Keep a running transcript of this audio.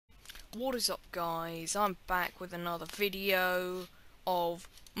What is up, guys? I'm back with another video of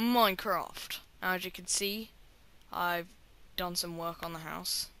Minecraft. As you can see, I've done some work on the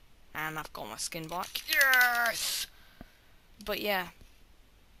house and I've got my skin back. Yes! But yeah,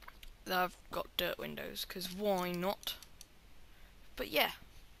 I've got dirt windows, because why not? But yeah,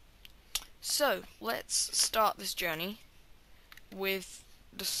 so let's start this journey with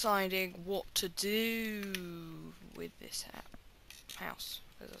deciding what to do with this house.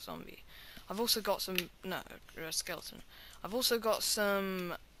 There's a zombie. I've also got some, no, a skeleton. I've also got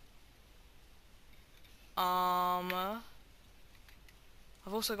some armor.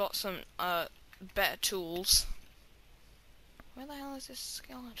 I've also got some better tools. Where the hell is this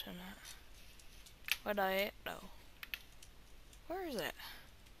skeleton at? Where'd I hit though? Where is it?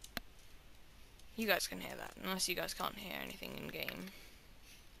 You guys can hear that, unless you guys can't hear anything in game.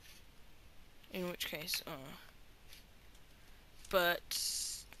 In which case, but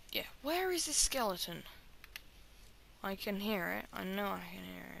yeah, where is this skeleton? I can hear it. I know I can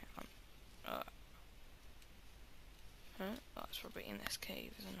hear it. Huh? Oh, it's probably in this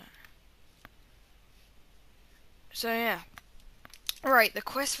cave, isn't it? So yeah. Alright, the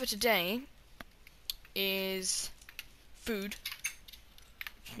quest for today is food.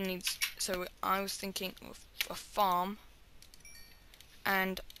 Which needs, so I was thinking of a farm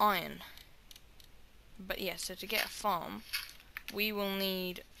and iron. But yeah, so to get a farm, we will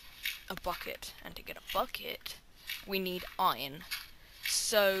need a bucket. And to get a bucket, we need iron.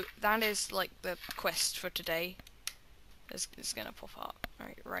 So that is like the quest for today. It's gonna pop up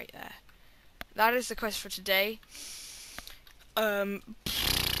right there. That is the quest for today. We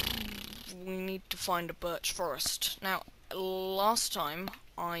need to find a birch forest. Now, last time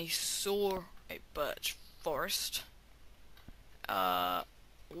I saw a birch forest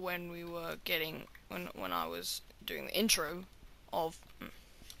when we were getting when I was doing the intro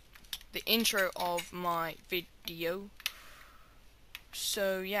of my video.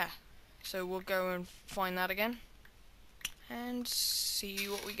 So yeah, so we'll go and find that again and see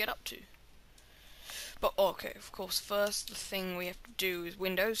what we get up to. But okay, of course, first the thing we have to do is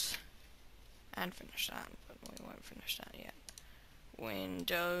Windows and finish that, but we won't finish that yet.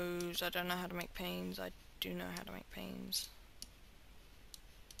 Windows, I don't know how to make panes. I do know how to make panes.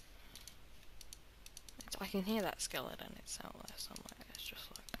 I can hear that skeleton, it's out there somewhere. It's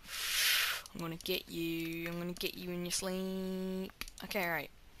just like, I'm gonna get you in your sleep. Okay, right.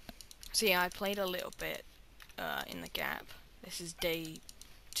 So yeah, I played a little bit in the gap. This is day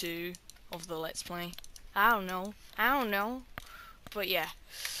 2 of the Let's Play. I don't know. But yeah,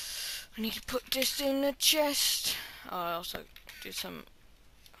 I need to put this in the chest. I also did some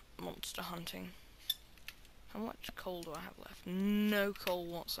monster hunting. How much coal do I have left? No coal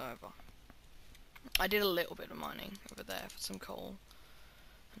whatsoever. I did a little bit of mining over there for some coal.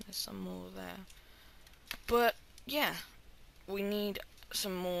 And there's some more there. But yeah, we need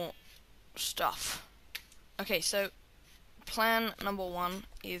some more stuff. Okay, so plan number 1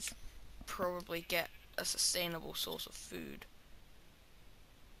 is probably get a sustainable source of food.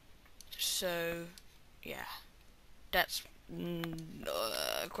 So yeah, that's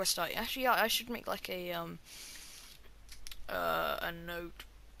quest idea. Actually, yeah, I should make like a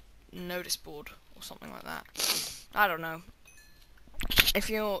notice board or something like that. I don't know. If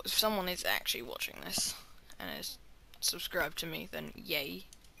someone is actually watching this and is subscribed to me, then yay.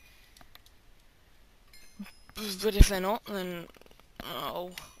 But if they're not, then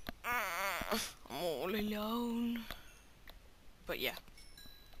oh, I'm all alone. But yeah.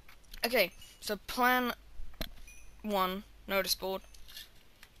 Okay, so plan 1, notice board,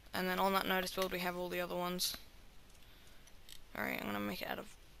 and then on that notice board we have all the other ones. Alright, I'm gonna make it out of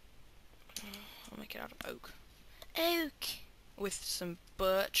I'll make it out of oak. Oak! With some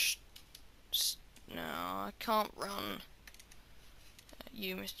birch. No, I can't run.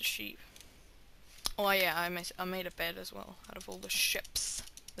 You, Mr. Sheep. Oh yeah, I made a bed as well out of all the ships.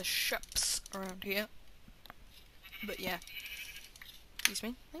 The ships around here. But yeah. Excuse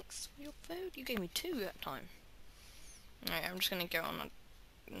me. Thanks for your food. You gave me 2 that time. Alright, I'm just gonna go on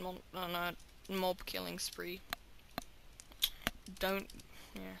a mob killing spree. Don't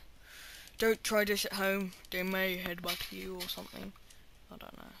try this at home. They may headbutt you or something. I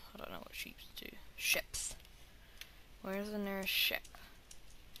don't know what sheep do. Ships. Where's the nearest ship?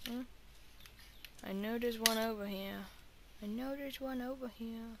 I know there's one over here. I know there's one over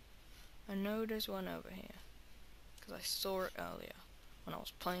here. Because I saw it earlier when I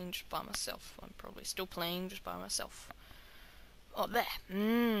was playing just by myself. I'm probably still playing just by myself. Oh, there.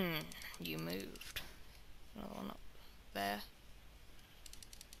 You moved. Another one up there.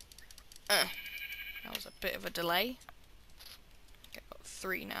 That was a bit of a delay. Okay, I've got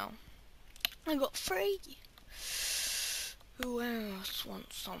 3 now. I got 3. Who else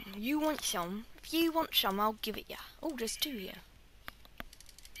wants some? You want some? If you want some, I'll give it ya. Oh, there's 2 here.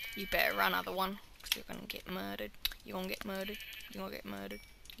 You better run, other one, because you're gonna get murdered. You're gonna get murdered. You're gonna get murdered.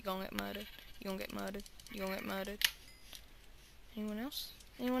 You're gonna get murdered. You're gonna get murdered. You're gonna get murdered. Anyone else?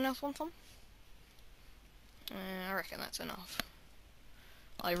 Anyone else want some? I reckon that's enough.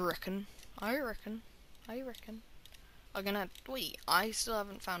 I reckon. I'm gonna wait. I still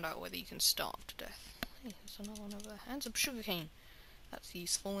haven't found out whether you can starve to death. Hey, there's another one over there. And some sugarcane. That's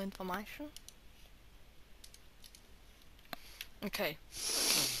useful information. Okay.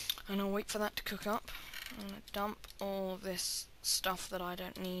 I'm gonna wait for that to cook up. I'm gonna dump all of this stuff that I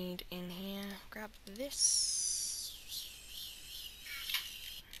don't need in here. Grab this.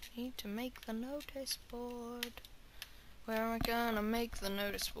 Need to make the notice board. Where am I gonna make the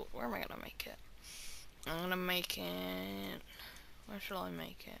notice board? Where am I gonna make it? I'm gonna make it... Where shall I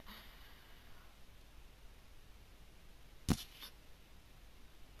make it?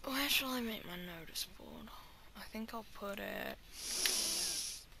 Where shall I make my notice board? I think I'll put it...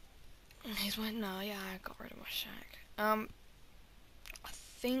 Here's my... No, yeah, I got rid of my shack. I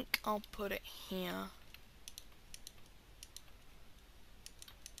think I'll put it here.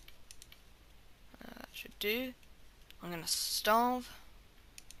 That should do. I'm gonna starve.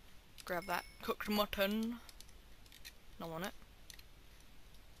 Grab that cooked mutton. Don't want it.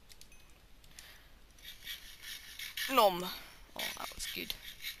 Nom! Oh, that was good.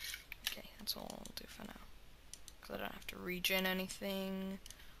 Okay, that's all I'll do for now. Because I don't have to regen anything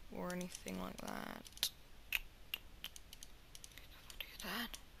or anything like that. Do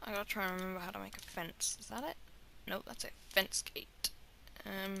that. I gotta try and remember how to make a fence. Is that it? Nope, that's it. Fence gate.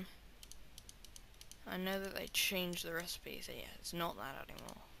 I know that they changed the recipe, so yeah, it's not that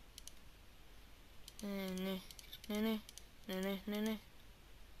anymore.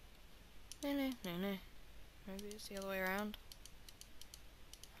 Maybe it's the other way around.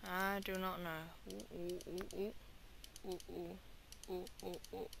 I do not know.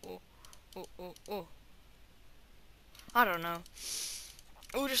 I don't know.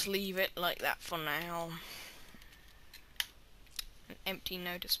 We'll just leave it like that for now. An empty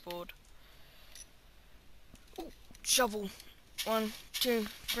notice board. Ooh, shovel. 1, 2,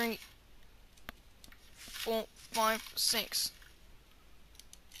 3, 4, 5, 6.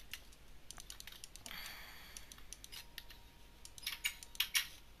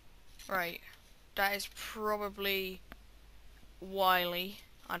 Right. That is probably Wiley.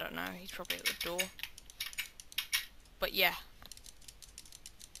 I don't know. He's probably at the door. But yeah.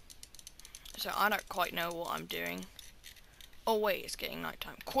 So I don't quite know what I'm doing. Oh wait, it's getting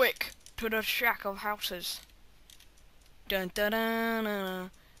nighttime. Quick! To the shack of houses. Dun dun dun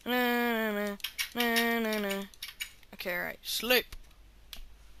dun dun dun dun dun. Okay, right. Sleep.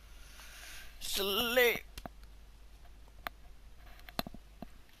 Sleep.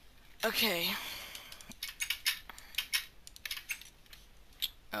 Okay.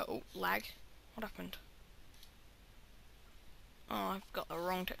 Oh, lag. What happened? Oh, I've got the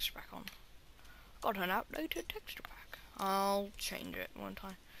wrong texture pack on. Got an outdated texture pack. I'll change it one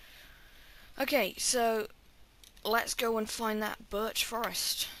time. Okay, so let's go and find that birch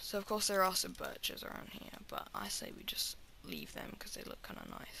forest. So of course there are some birches around here, but I say we just leave them because they look kind of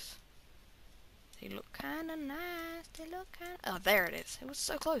nice. They look kind of nice. They look kind of... Oh, there it is. It was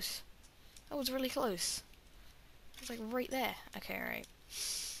so close. That was really close. It was like right there. Okay, right.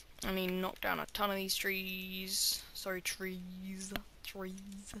 I need to knock down a ton of these trees. Sorry, trees.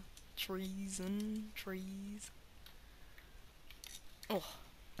 Trees and trees. Oh,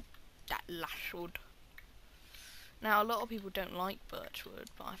 that lush wood. Now, a lot of people don't like birch wood,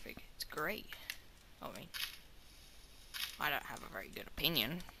 but I think it's great. I mean, I don't have a very good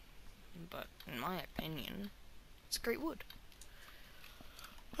opinion, but in my opinion, it's great wood.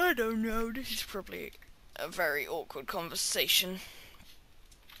 I don't know, this is probably a very awkward conversation.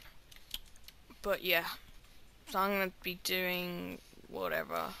 But yeah, so I'm going to be doing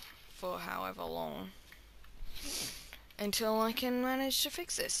whatever for however long until I can manage to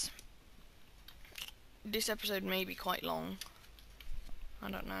fix this. This episode may be quite long. I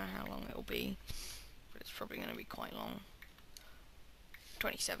don't know how long it'll be, but it's probably going to be quite long.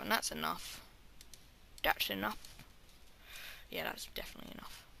 27, that's enough. That's enough. Yeah, that's definitely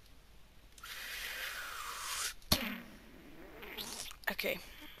enough. Okay,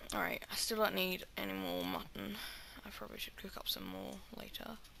 alright, I still don't need any more mutton. I probably should cook up some more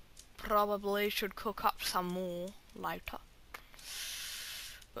later.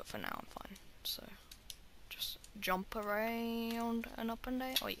 But for now I'm fine, so just jump around and up and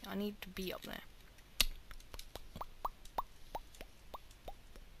down. Wait, I need to be up there.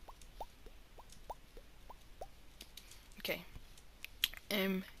 Okay.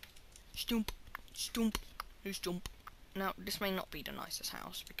 Stump, stump, stump. Now, this may not be the nicest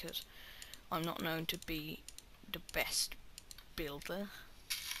house because I'm not known to be the best builder.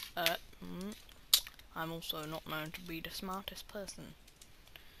 I'm also not known to be the smartest person.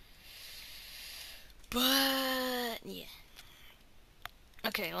 But, yeah.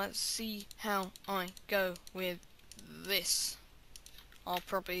 Okay, let's see how I go with this. I'll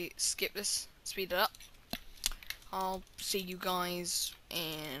probably skip this, speed it up. I'll see you guys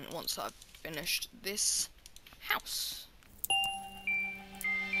once I've finished this house.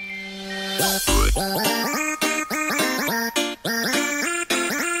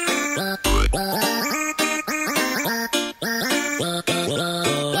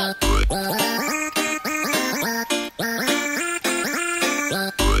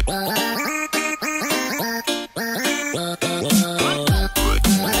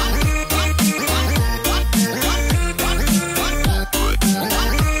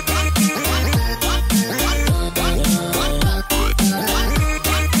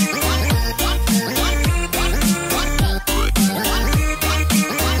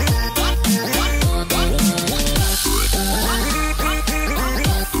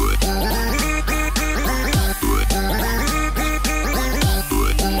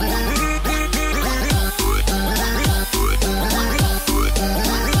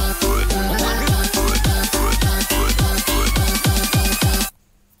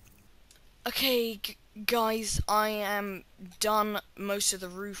 Okay, guys, I am done most of the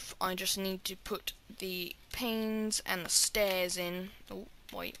roof. I just need to put the panes and the stairs in. Oh,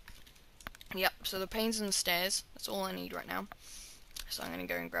 wait. Yep, so the panes and the stairs, that's all I need right now. So I'm going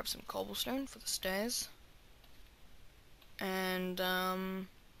to go and grab some cobblestone for the stairs. And,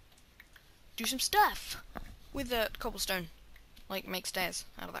 do some stuff with the cobblestone. Like, make stairs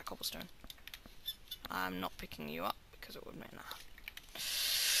out of that cobblestone. I'm not picking you up because it would mean that.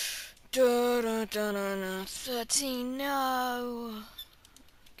 13, no.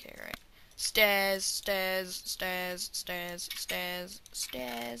 Okay, right. Stairs, stairs, stairs, stairs, stairs,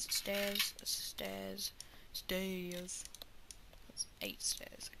 stairs, stairs, stairs, stairs. That's 8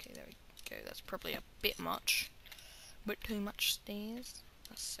 stairs. Okay, there we go. That's probably a bit much. But too much stairs.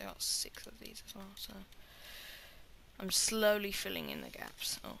 I got 6 of these as well, so I'm slowly filling in the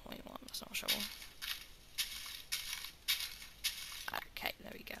gaps. Oh, wait, what? That's not a shovel. Okay,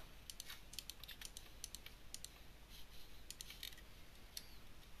 there we go.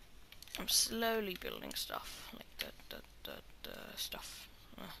 I'm slowly building stuff, like the stuff.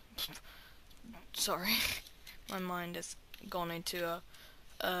 Sorry, my mind has gone into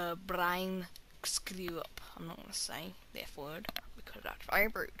a brain screw up. I'm not gonna say the F word because that's very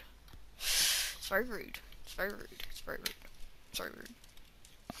rude. It's very rude. It's very rude. It's very rude. It's very rude.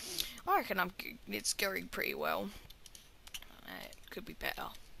 I reckon it's going pretty well. It could be better.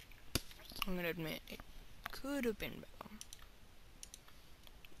 I'm gonna admit it could have been better.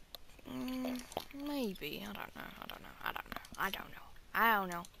 Maybe. I don't know. I don't know. I don't know. I don't know. I don't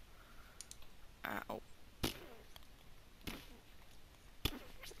know. Oh.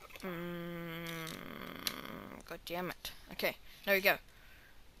 God damn it. Okay. There we go.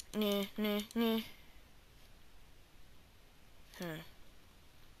 Nah, nah, nah.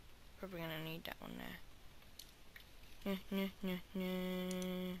 Probably gonna need that one there. Nah, nah, nah,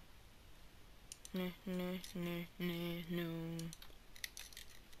 nah. Nah, nah, nah, nah, no.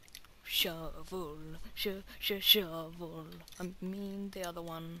 Shovel, shovel. I mean the other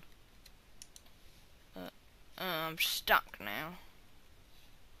one. I'm stuck now.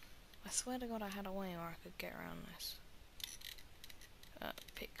 I swear to God I had a way where I could get around this.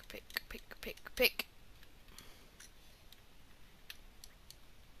 Pick, pick, pick, pick, pick.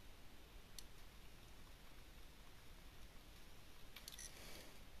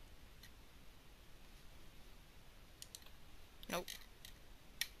 Nope.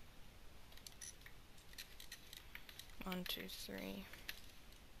 1, 2, 3,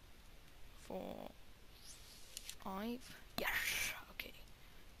 4, 5. Yes. Okay.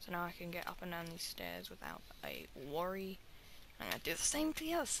 So now I can get up and down these stairs without a worry. I'm gonna do the same to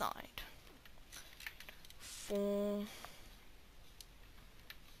the other side. 4.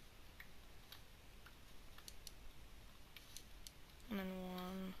 And then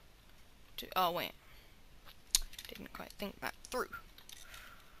 1, 2. Oh wait. Didn't quite think that through.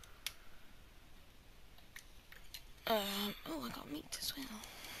 Oh, I got meat as well.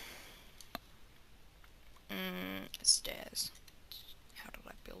 Stairs. How did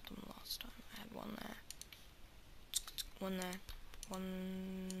I build them last time? I had one there. One there.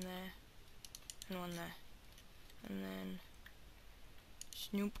 One there. And one there. And then...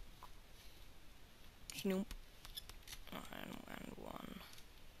 Snoop. Snoop. Oh,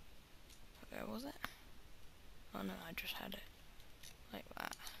 Where was it? Oh no, I just had it like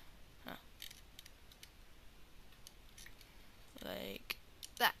that. Oh. Like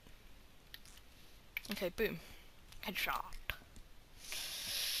that. Okay, boom. Headshot.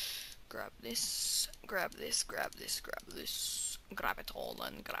 Grab this, grab this, grab this, grab this. Grab it all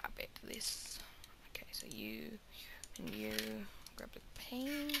and grab it. This. Okay, so you and you. Grab the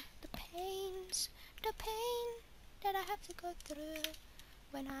pain. The pains. The pain that I have to go through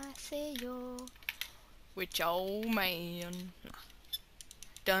when I see you. Which old man.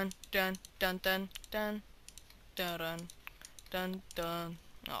 Dun dun dun dun dun dun dun dun dun.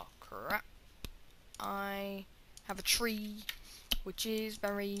 Oh crap. I have a tree which is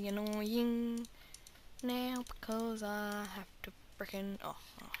very annoying now because I have to frickin' I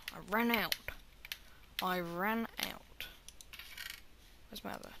ran out. I ran out. Where's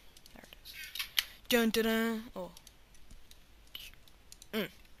my other? There it is. Dun dun dun. Oh.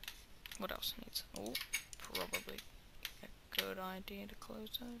 What else needs? Oh, probably a good idea to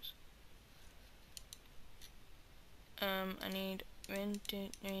close those. I need 1, 2,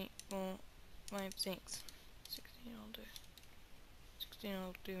 3, 4, 5, 6. 16 will do. 16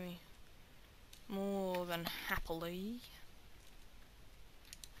 will do me more than happily.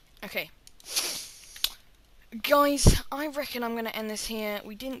 Okay. Guys, I reckon I'm gonna end this here.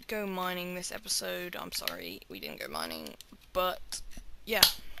 We didn't go mining this episode. I'm sorry, we didn't go mining. But, yeah.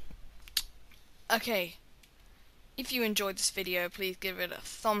 Okay. If you enjoyed this video, please give it a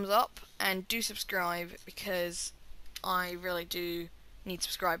thumbs up. And do subscribe, because I really do need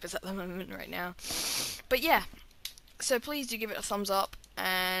subscribers at the moment right now. But yeah. So please do give it a thumbs up.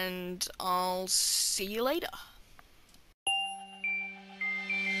 And I'll see you later.